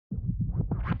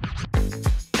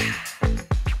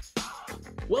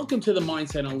Welcome to the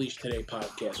Mindset Unleashed Today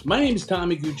podcast. My name is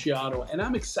Tommy Gucciato, and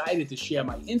I'm excited to share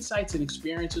my insights and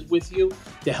experiences with you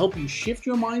to help you shift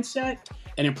your mindset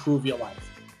and improve your life.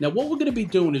 Now, what we're going to be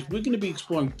doing is we're going to be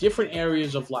exploring different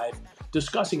areas of life,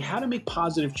 discussing how to make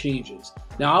positive changes.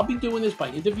 Now, I'll be doing this by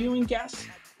interviewing guests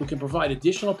who can provide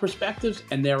additional perspectives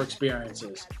and their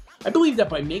experiences. I believe that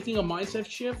by making a mindset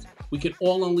shift, we can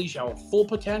all unleash our full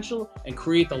potential and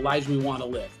create the lives we want to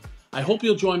live. I hope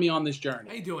you'll join me on this journey.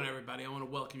 How you doing, everybody? I want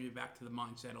to welcome you back to the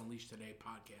Mindset Unleashed Today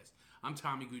podcast. I'm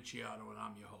Tommy Gucciato, and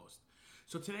I'm your host.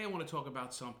 So today I want to talk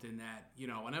about something that,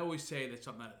 and I always say that's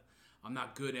something that I'm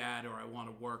not good at or I want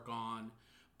to work on,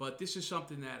 but this is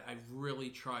something that I've really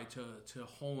tried to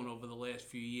hone over the last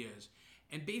few years.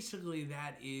 And basically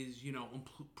that is,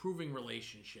 improving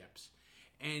relationships.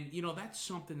 And, that's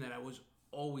something that I was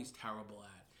always terrible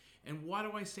at. And why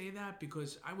do I say that?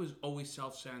 Because I was always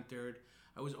self-centered.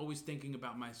 I was always thinking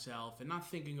about myself and not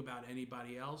thinking about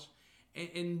anybody else.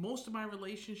 And most of my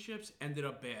relationships ended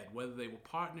up bad, whether they were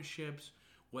partnerships,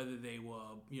 whether they were,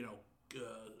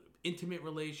 intimate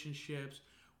relationships,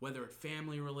 whether it's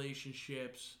family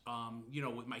relationships,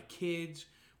 with my kids,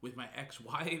 with my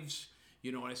ex-wives,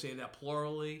 and I say that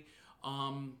plurally.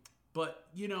 But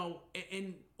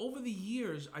and over the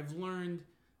years, I've learned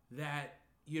that,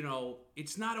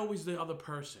 it's not always the other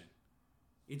person.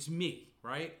 It's me,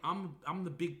 right? I'm the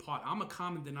big part. I'm a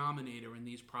common denominator in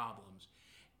these problems.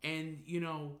 And,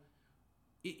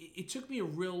 it took me a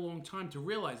real long time to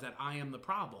realize that I am the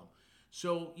problem.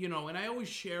 So, and I always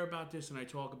share about this and I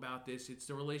talk about this. It's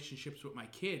the relationships with my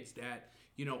kids that,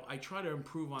 I try to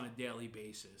improve on a daily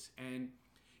basis. And,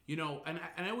 and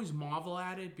I always marvel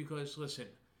at it because, listen,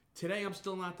 today I'm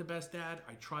still not the best dad.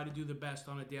 I try to do the best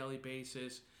on a daily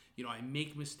basis. I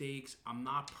make mistakes. I'm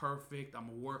not perfect. I'm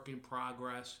a work in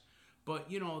progress. But,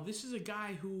 this is a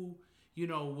guy who,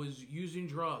 was using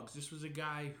drugs. This was a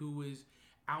guy who was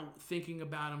out thinking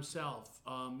about himself,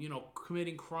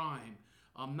 committing crime,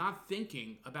 not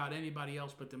thinking about anybody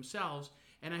else but themselves.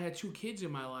 And I had two kids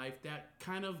in my life that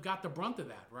kind of got the brunt of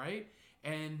that, right?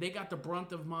 And they got the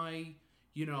brunt of my,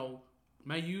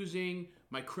 my using,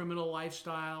 my criminal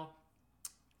lifestyle.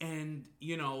 And,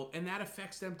 and that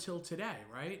affects them till today,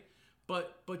 right?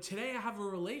 But today I have a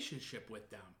relationship with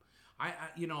them. I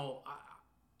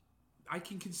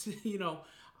can consider,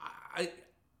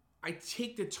 I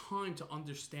take the time to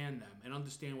understand them and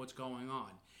understand what's going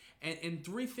on. And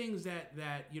three things that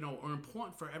are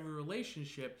important for every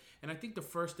relationship. And I think the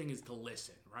first thing is to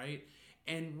listen, right?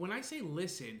 And when I say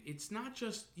listen, it's not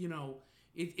just,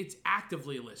 it's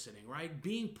actively listening, right?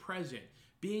 Being present,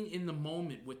 being in the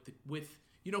moment with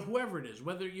whoever it is,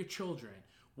 whether your children,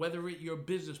 whether it's your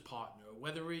business partner,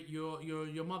 whether it's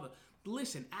your mother.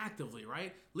 Listen actively,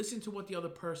 right? Listen to what the other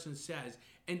person says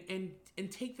and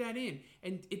take that in.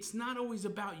 And it's not always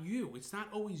about you. It's not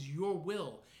always your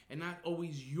will and not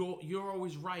always you're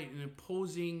always right and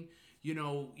imposing,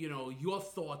 your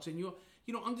thoughts and your,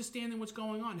 understanding what's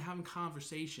going on, having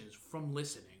conversations from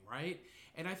listening, right?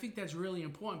 And I think that's really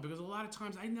important because a lot of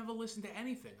times I never listen to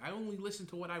anything. I only listen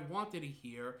to what I wanted to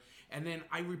hear, and then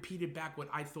I repeated back what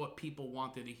I thought people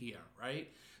wanted to hear, right?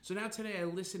 So now today I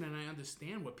listen and I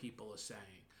understand what people are saying.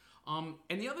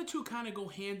 And the other two kind of go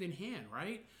hand in hand,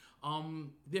 right?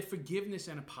 They're forgiveness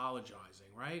and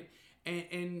apologizing, right?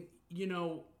 And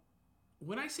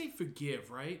when I say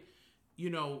forgive, right?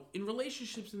 In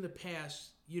relationships in the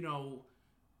past,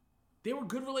 there were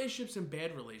good relationships and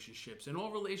bad relationships, and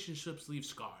all relationships leave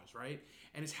scars, right?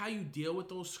 And it's how you deal with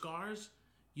those scars,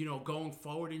 going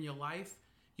forward in your life,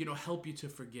 help you to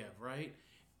forgive, right?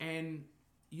 And,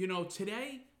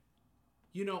 today,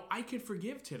 I can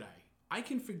forgive today. I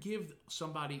can forgive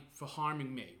somebody for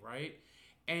harming me, right?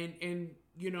 And and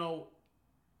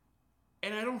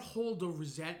I don't hold the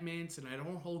resentments and I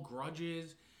don't hold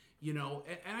grudges,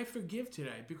 and I forgive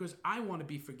today because I want to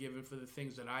be forgiven for the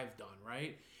things that I've done,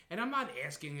 right? And I'm not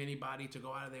asking anybody to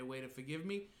go out of their way to forgive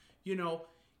me.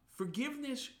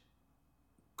 Forgiveness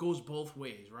goes both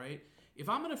ways, right? If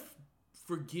I'm going to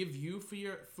forgive you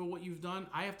for what you've done,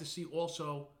 I have to see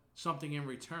also something in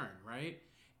return, right?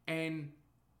 And,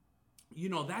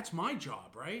 that's my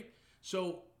job, right?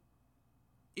 So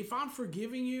if I'm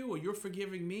forgiving you or you're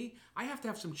forgiving me, I have to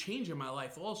have some change in my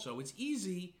life also. It's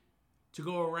easy to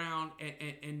go around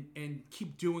and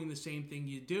keep doing the same thing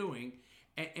you're doing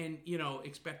and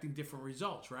expecting different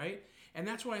results, right? And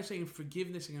that's why I'm saying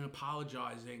forgiveness and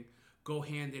apologizing go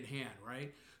hand in hand,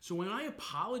 right? So when I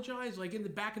apologize,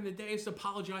 like back in the day, I used to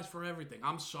apologize for everything.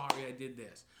 I'm sorry I did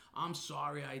this. I'm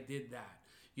sorry I did that.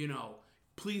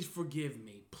 Please forgive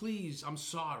me. Please, I'm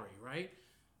sorry, right?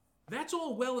 That's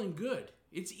all well and good.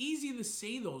 It's easy to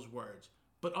say those words,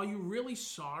 but are you really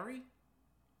sorry?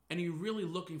 And are you really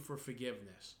looking for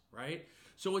forgiveness, right?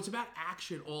 So it's about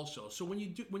action also. So when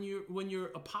you're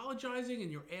apologizing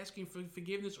and you're asking for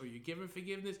forgiveness or you're giving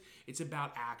forgiveness, it's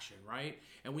about action, right?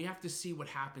 And we have to see what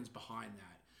happens behind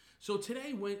that. So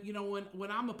today,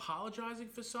 when I'm apologizing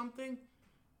for something,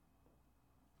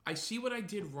 I see what I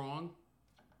did wrong,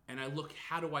 and I look,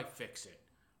 how do I fix it,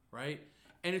 right?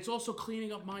 And it's also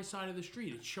cleaning up my side of the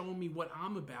street. It's showing me what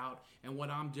I'm about and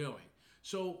what I'm doing.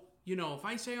 So, if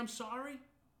I say I'm sorry,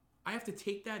 I have to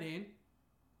take that in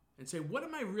and say, what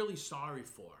am I really sorry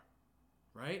for,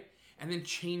 right? And then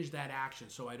change that action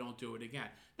so I don't do it again.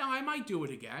 Now, I might do it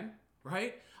again,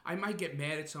 right? I might get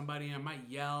mad at somebody, and I might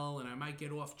yell, and I might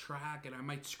get off track, and I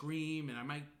might scream, and I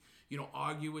might,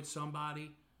 argue with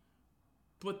somebody.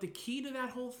 But the key to that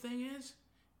whole thing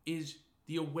is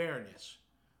the awareness.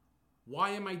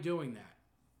 Why am I doing that?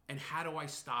 And how do I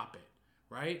stop it,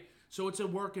 right? So it's a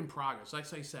work in progress.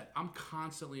 Like I said, I'm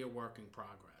constantly a work in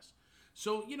progress.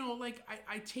 So,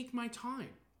 I take my time.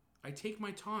 I take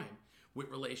my time with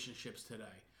relationships today.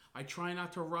 I try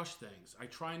not to rush things. I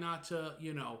try not to,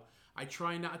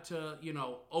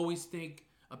 always think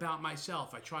about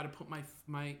myself. I try to put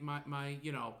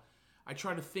I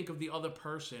try to think of the other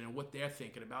person and what they're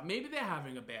thinking about. Maybe they're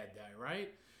having a bad day,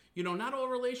 right? Not all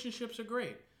relationships are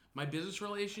great. My business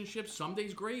relationships, some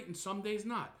days great and some days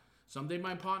not. Some day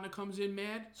my partner comes in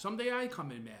mad, some day I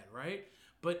come in mad, right?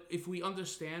 But if we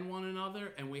understand one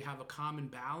another and we have a common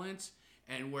balance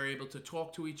and we're able to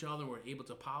talk to each other, we're able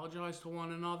to apologize to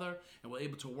one another, and we're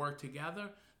able to work together,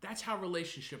 that's how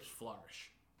relationships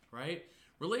flourish, right?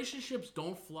 Relationships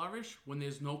don't flourish when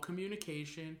there's no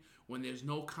communication, when there's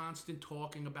no constant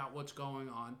talking about what's going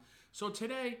on. So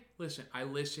today, listen, I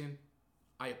listen,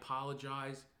 I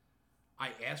apologize, I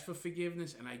ask for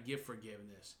forgiveness, and I give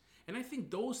forgiveness. And I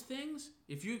think those things,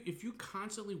 if you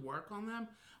constantly work on them,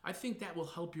 I think that will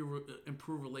help you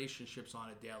improve relationships on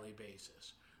a daily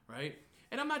basis, right?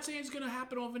 And I'm not saying it's going to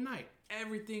happen overnight.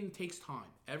 Everything takes time.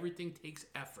 Everything takes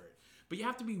effort. But you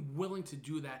have to be willing to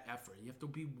do that effort. You have to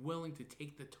be willing to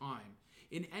take the time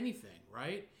in anything,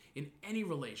 right? In any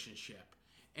relationship.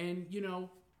 And,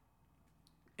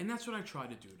 and that's what I try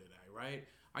to do today, right?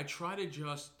 I try to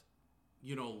just,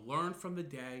 learn from the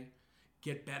day,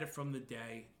 get better from the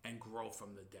day, and grow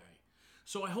from the day.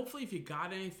 So hopefully if you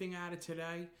got anything out of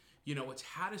today, it's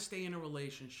how to stay in a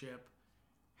relationship,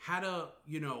 how to,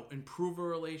 improve a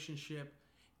relationship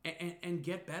and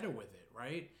get better with it,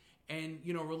 right? And,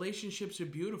 relationships are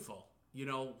beautiful.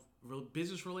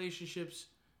 Business relationships,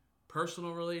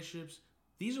 personal relationships,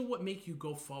 these are what make you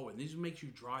go forward. These are what make you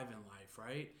drive in life,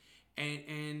 right?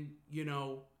 And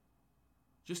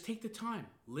just take the time.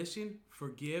 Listen,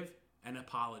 forgive, and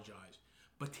apologize.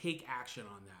 But take action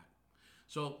on that.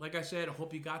 So, like I said, I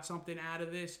hope you got something out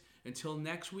of this. Until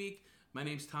next week, my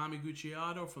name's Tommy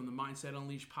Gucciato from the Mindset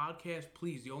Unleashed podcast.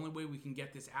 Please, the only way we can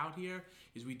get this out here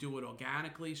is we do it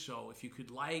organically. So if you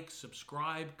could like,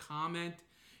 subscribe, comment,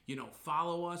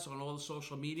 follow us on all the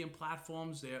social media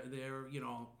platforms. They're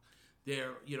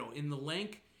in the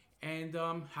link. And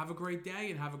have a great day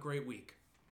and have a great week.